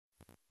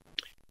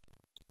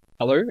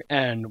Hello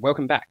and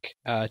welcome back.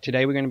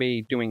 Today we're going to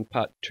be doing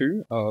part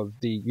 2 of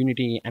the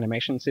Unity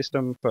animation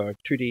system for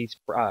 2D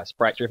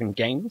sprite-driven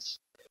games.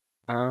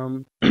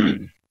 We're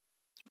going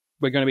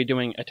to be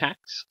doing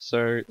attacks,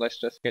 so let's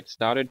just get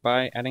started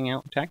by adding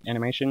our attack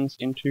animations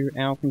into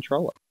our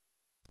controller.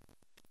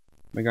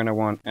 We're going to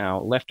want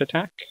our left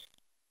attack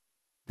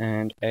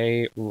and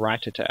a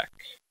right attack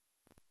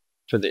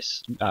for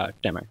this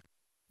demo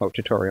or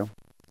tutorial.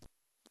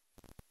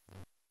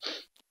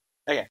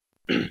 Okay,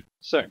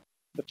 so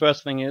the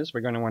first thing is we're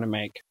going to want to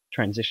make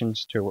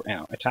transitions to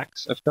our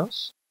attacks, of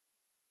course.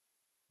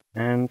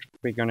 And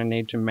we're going to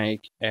need to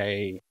make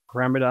a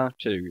parameter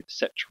to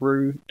set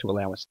true to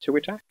allow us to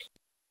attack.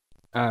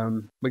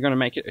 We're going to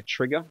make it a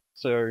trigger.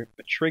 So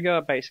a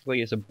trigger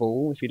basically is a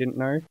bool, if you didn't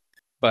know,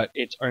 but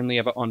it's only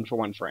ever on for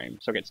one frame.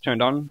 So it gets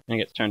turned on and it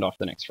gets turned off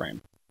the next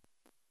frame.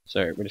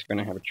 So we're just going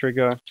to have a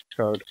trigger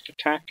called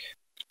attack.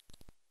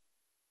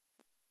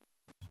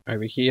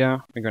 Over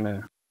here, we're going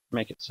to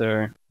make it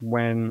so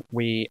when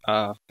we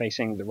are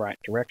facing the right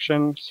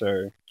direction,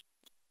 so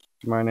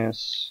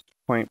minus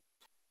 0.1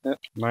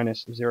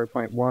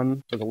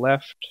 to the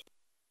left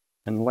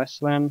and less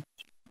than,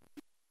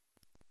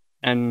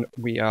 and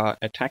we are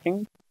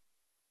attacking,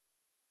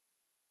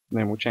 and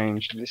then we'll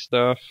change this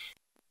stuff.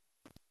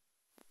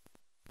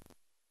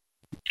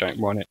 Don't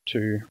want it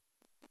to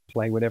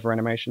play whatever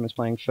animation is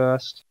playing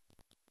first.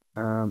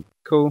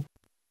 Cool.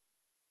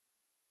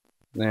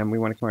 Then we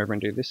want to come over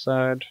and do this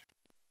side.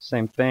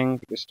 Same thing,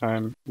 but this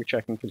time we're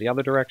checking for the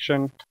other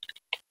direction.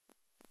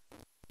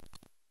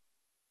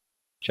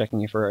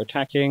 Checking if we're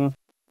attacking.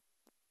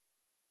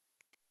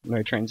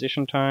 No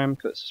transition time,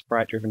 because it's a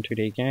sprite-driven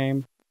 2D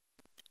game.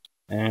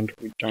 And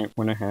we don't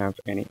want to have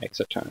any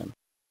exit time.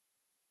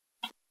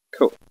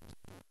 Cool.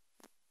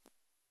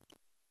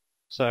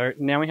 So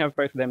now we have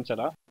both of them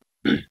set up.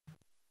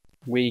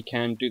 We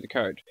can do the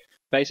code.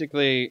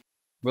 Basically,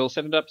 we'll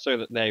set it up so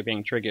that they're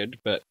being triggered,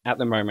 but at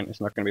the moment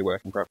it's not going to be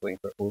working properly,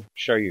 but we'll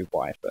show you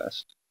why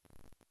first.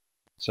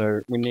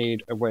 So we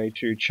need a way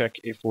to check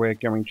if we're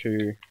going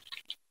to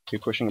be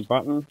pushing a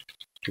button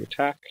to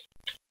attack.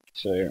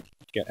 So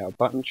get our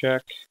button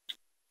check.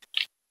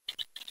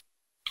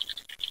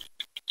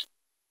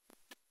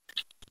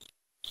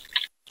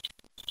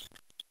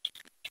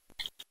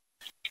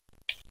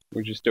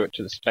 We'll just do it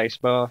to the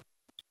spacebar.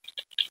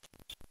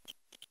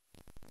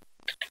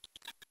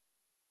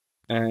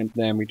 And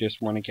then we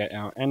just want to get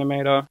our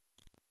animator,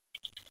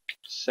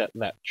 set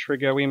that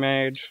trigger we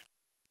made,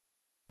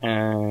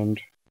 and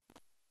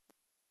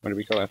what do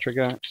we call our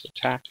trigger? It's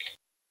attack.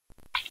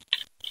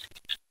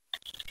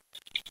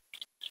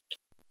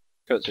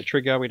 Because it's a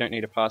trigger, we don't need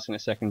to pass in a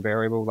second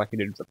variable like we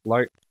did with the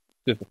float.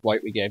 With the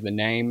float we gave the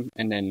name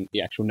and then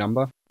the actual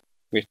number.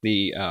 With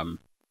the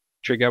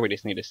trigger we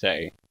just need to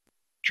say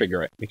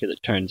trigger it because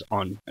it turns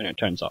on and it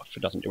turns off.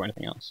 It doesn't do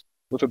anything else.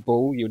 With a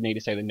bool you would need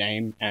to say the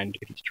name and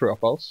if it's true or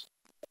false.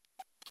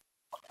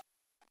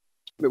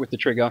 But with the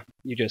trigger,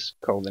 you just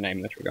call the name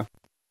of the trigger.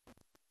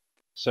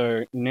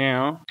 So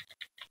now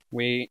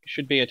we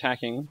should be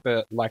attacking,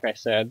 but like I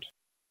said,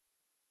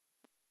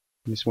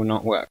 this will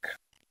not work.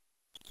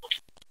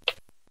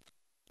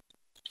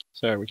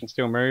 So we can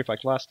still move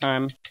like last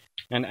time,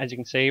 and as you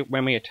can see,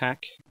 when we attack,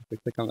 if we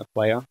click on the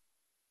player,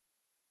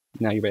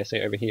 now you better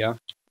see over here,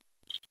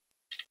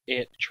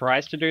 it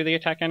tries to do the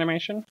attack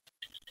animation,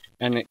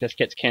 and it just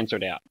gets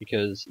cancelled out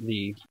because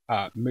the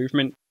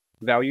movement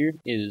value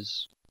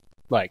is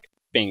like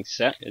being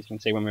set, as you can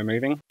see when we're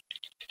moving.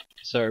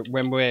 So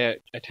when we're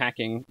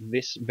attacking,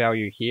 this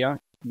value here,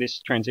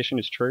 this transition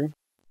is true.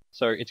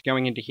 So it's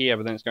going into here,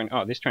 but then it's going,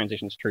 oh, this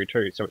transition is true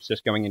too, so it's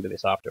just going into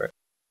this after it.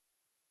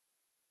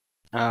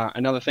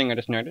 Another thing I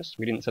just noticed,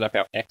 we didn't set up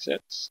our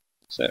exits,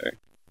 so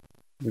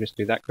we'll just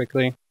do that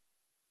quickly.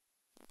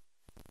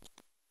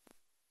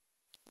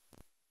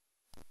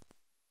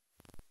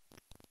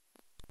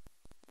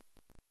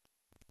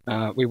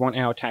 We want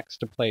our attacks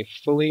to play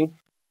fully.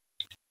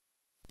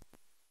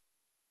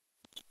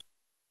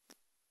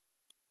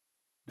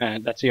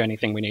 And that's the only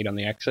thing we need on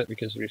the exit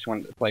because we just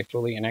want it to play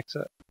fully and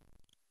exit.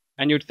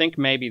 And you'd think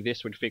maybe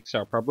this would fix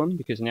our problem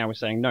because now we're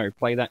saying no,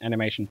 play that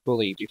animation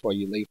fully before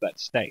you leave that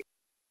state.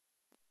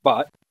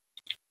 But,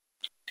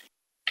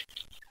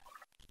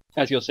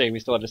 as you'll see, we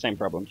still have the same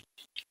problem.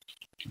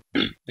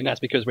 And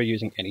that's because we're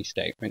using any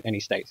state. When any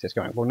state's just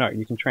going, well no,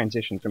 you can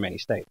transition from any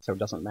state, so it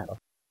doesn't matter.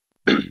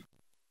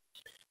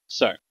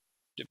 So,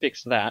 to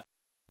fix that,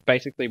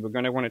 basically we're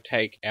going to want to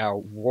take our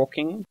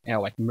walking,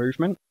 our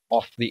movement,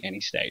 off the any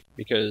state,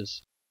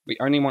 because we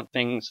only want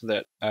things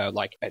that are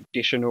like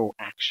additional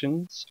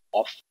actions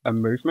off a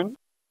movement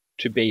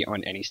to be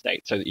on any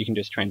state, so that you can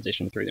just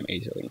transition through them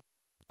easily.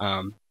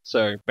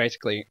 So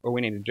basically, all we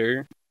need to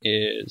do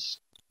is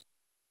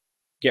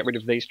get rid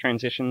of these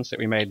transitions that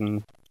we made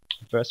in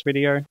the first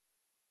video,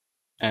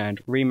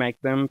 and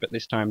remake them, but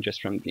this time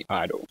just from the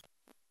idle.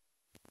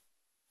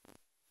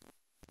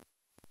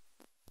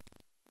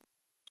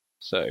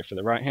 So for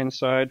the right hand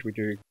side, we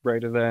do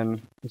greater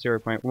than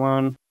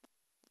 0.1,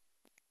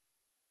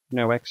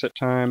 no exit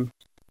time,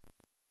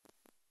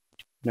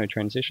 no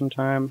transition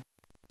time,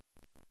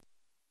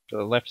 To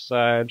the left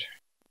side,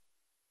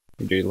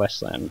 we do less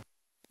than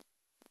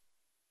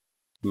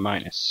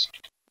minus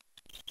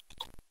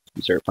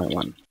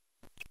 0.1.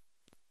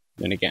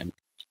 Then again,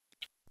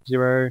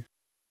 0,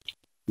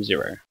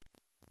 0.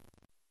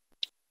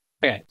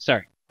 Okay,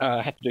 sorry,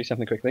 I had to do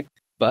something quickly,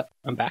 but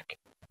I'm back.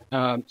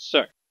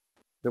 So,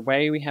 the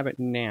way we have it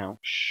now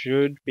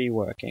should be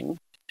working.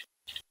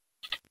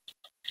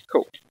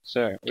 Cool,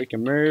 so we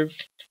can move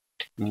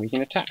and we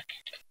can attack.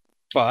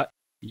 But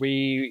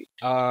we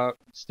are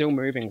still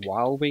moving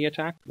while we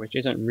attack, which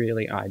isn't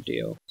really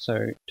ideal. So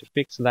to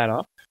fix that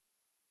up,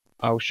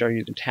 I'll show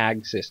you the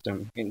tag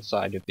system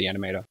inside of the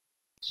animator.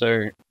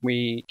 So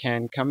we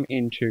can come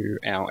into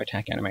our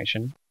attack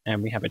animation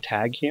and we have a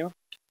tag here.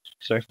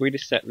 So if we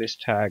just set this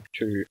tag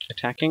to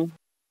attacking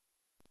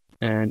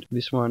and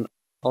this one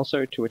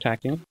also to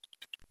attacking,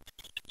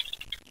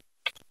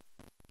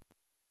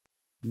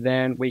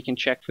 then we can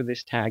check for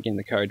this tag in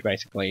the code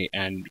basically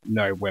and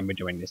know when we're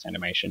doing this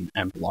animation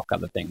and block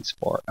other things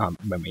for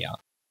when we are.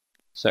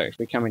 So if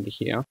we come into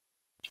here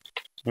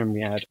and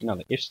we add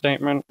another if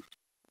statement,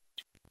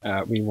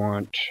 we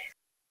want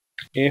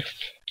if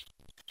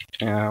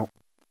our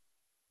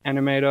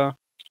animator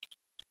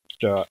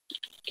dot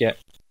get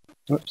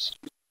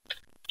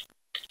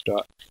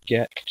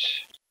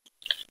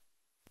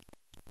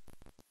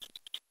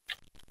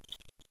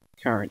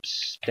current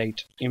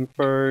state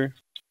info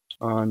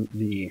on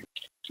the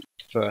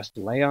first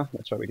layer.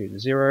 That's why we do the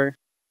 0.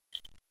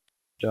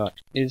 Dot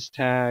is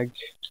tag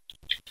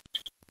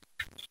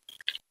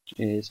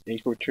is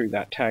equal to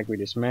that tag we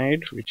just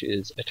made, which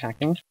is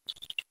attacking.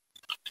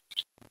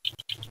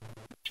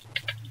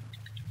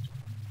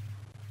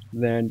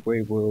 Then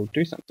we will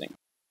do something.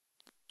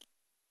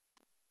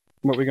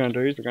 What we're going to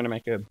do is we're going to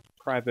make a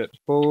private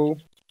bool,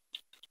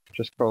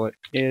 just call it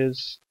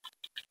is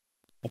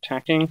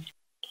attacking.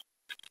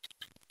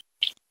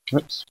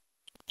 Whoops.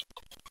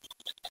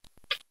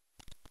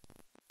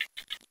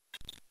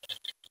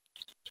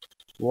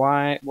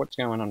 What's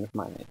going on with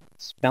my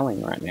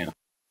spelling right now?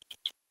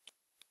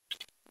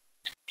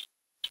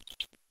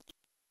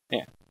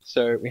 Yeah,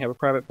 so we have a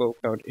private bool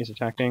called is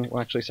attacking.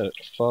 We'll actually set it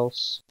to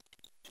false.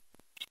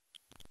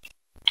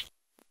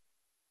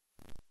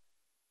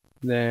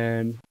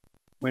 Then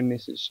when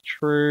this is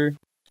true,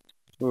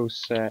 we'll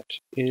set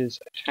is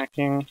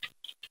attacking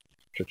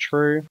to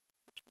true.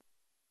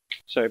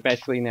 So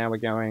basically now we're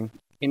going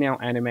in our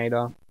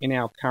animator, in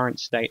our current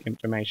state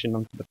information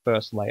onto the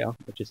first layer,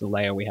 which is the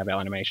layer we have our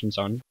animations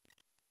on,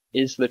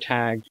 is the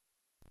tag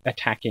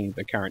attacking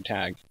the current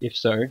tag? If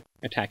so,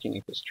 attacking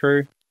equals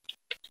true.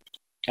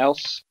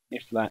 Else,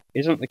 if that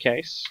isn't the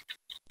case,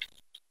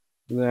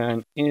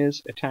 then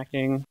is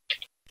attacking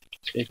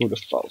equal to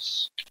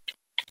false.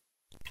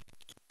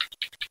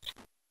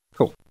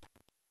 Cool.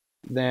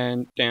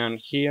 Then down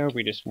here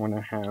we just want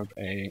to have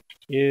a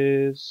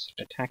is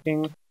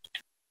attacking.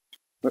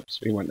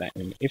 Whoops, we want that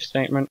in an if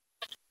statement.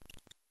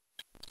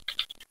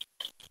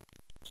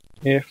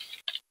 If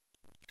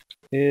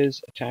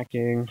is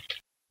attacking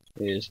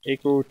is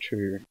equal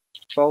to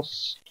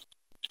false,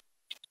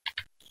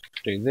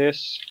 do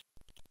this,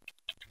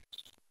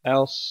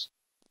 else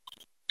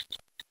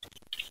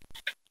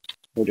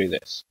we'll do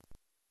this.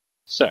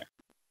 So,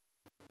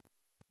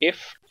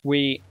 if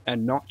we are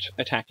not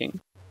attacking,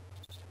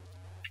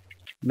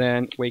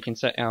 then we can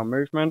set our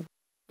movement.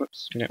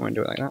 Whoops, we don't want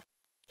to do it like that.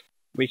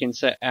 We can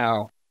set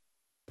our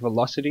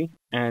velocity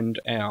and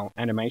our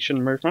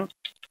animation movement,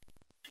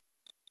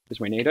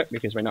 because we need it,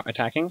 because we're not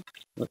attacking.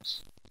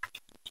 Whoops.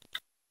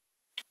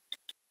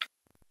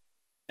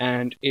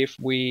 And if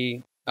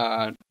we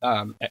are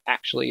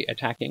actually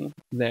attacking,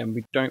 then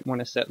we don't want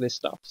to set this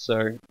stuff.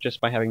 So just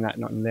by having that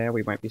not in there,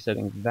 we won't be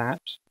setting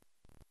that.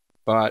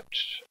 But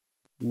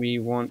we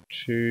want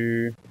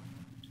to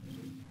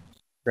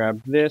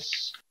grab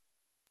this.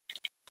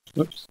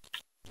 Whoops.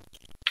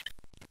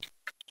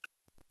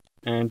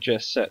 And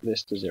just set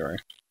this to 0.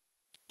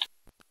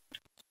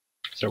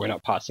 So we're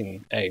not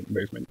passing a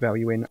movement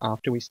value in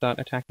after we start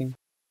attacking.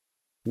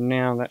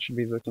 Now that should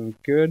be looking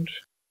good.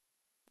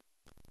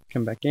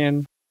 Come back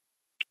in.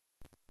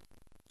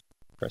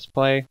 Press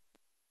play.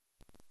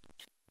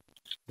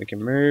 We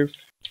can move.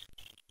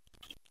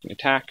 We can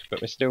attack,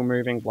 but we're still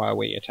moving while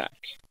we attack.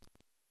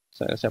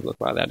 So let's have a look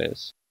why that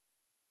is.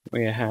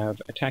 We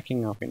have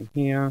attacking up in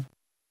here.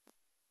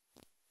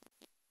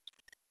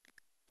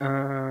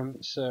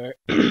 So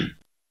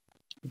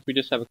if we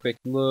just have a quick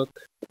look,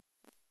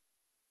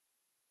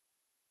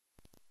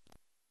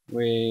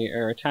 we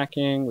are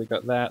attacking, we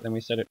got that, then we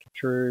set it to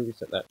true, we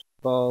set that to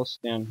false.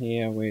 Down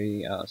here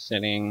we are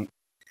setting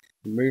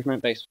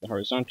movement based on the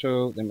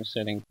horizontal, then we're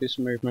setting this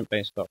movement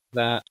based off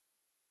that,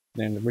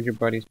 then the rigid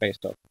body's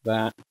based off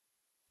that.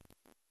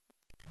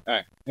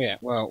 Oh, yeah,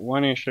 well,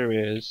 one issue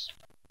is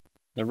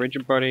the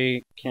rigid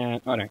body can,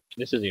 oh no,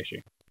 this is the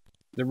issue.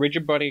 The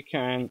rigid body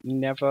can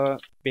never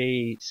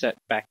be set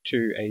back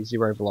to a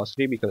 0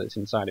 velocity because it's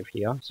inside of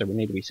here, so we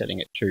need to be setting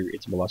it to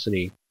its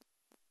velocity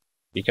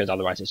because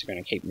otherwise it's going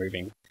to keep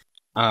moving.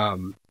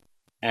 And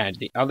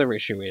the other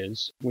issue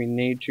is we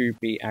need to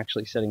be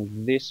actually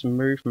setting this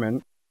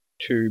movement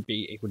to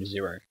be equal to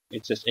 0.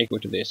 It's just equal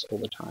to this all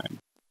the time.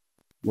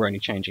 We're only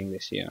changing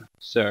this here.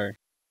 So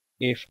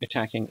if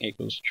attacking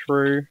equals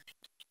true,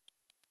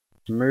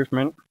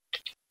 movement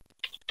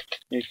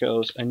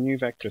equals a new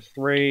vector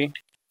 3,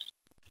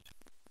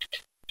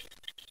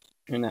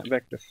 and that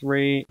vector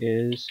 3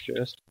 is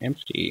just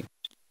empty.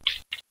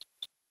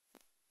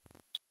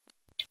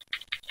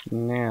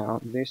 Now,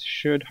 this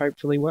should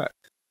hopefully work.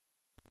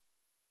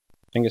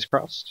 Fingers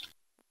crossed.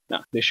 No,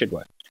 this should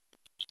work.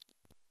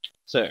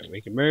 So,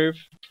 we can move,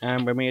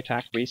 and when we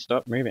attack, we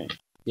stop moving.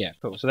 Yeah,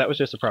 cool. So that was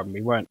just a problem.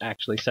 We weren't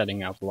actually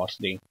setting our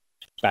velocity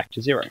back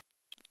to 0.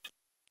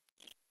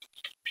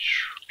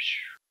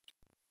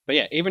 But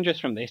yeah, even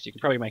just from this, you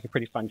could probably make a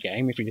pretty fun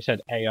game if you just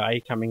had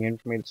AI coming in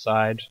from either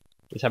side.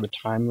 Just have a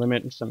time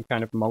limit and some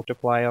kind of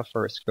multiplier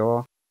for a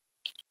score.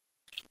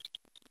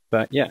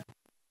 But yeah,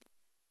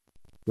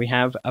 we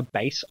have a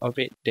base of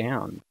it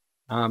down.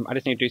 I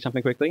just need to do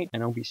something quickly,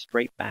 and I'll be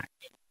straight back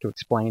to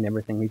explain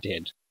everything we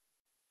did.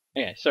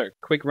 Okay, so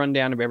quick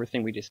rundown of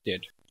everything we just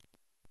did.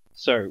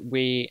 So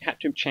we had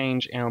to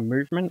change our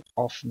movement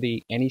off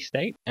the any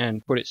state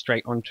and put it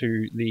straight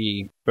onto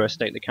the first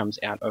state that comes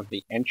out of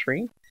the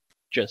entry,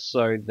 just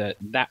so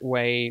that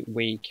way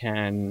we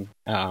can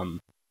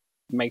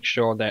make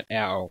sure that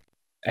our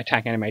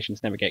attack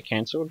animations never get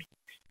cancelled.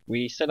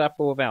 We set up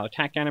all of our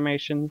attack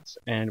animations,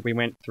 and we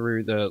went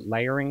through the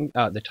layering,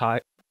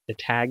 the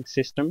tag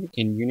system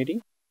in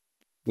Unity.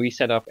 We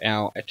set up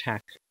our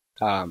attack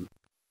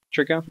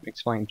trigger,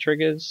 explained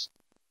triggers,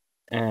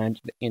 and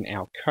in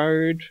our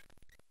code,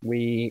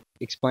 we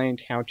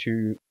explained how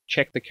to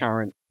check the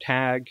current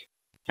tag,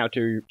 how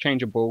to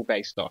change a bool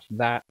based off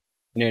that,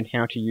 and then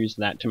how to use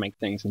that to make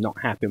things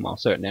not happen while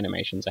certain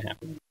animations are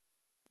happening.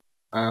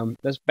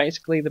 That's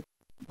basically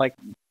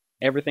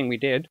everything we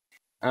did.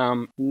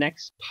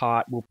 Next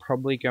part will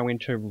probably go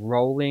into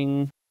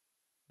rolling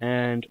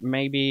and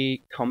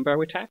maybe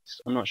combo attacks.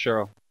 I'm not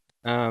sure.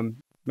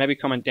 Maybe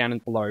comment down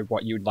below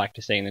what you would like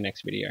to see in the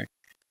next video.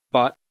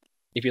 But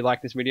if you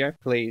like this video,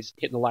 please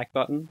hit the like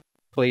button.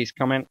 Please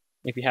comment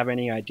if you have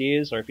any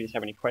ideas or if you just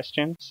have any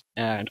questions.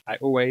 And I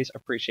always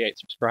appreciate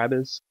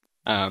subscribers.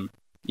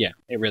 Yeah,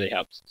 it really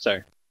helps. So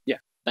yeah,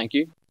 thank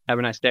you. Have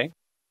a nice day.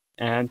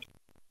 And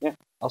yeah,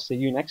 I'll see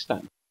you next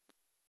time.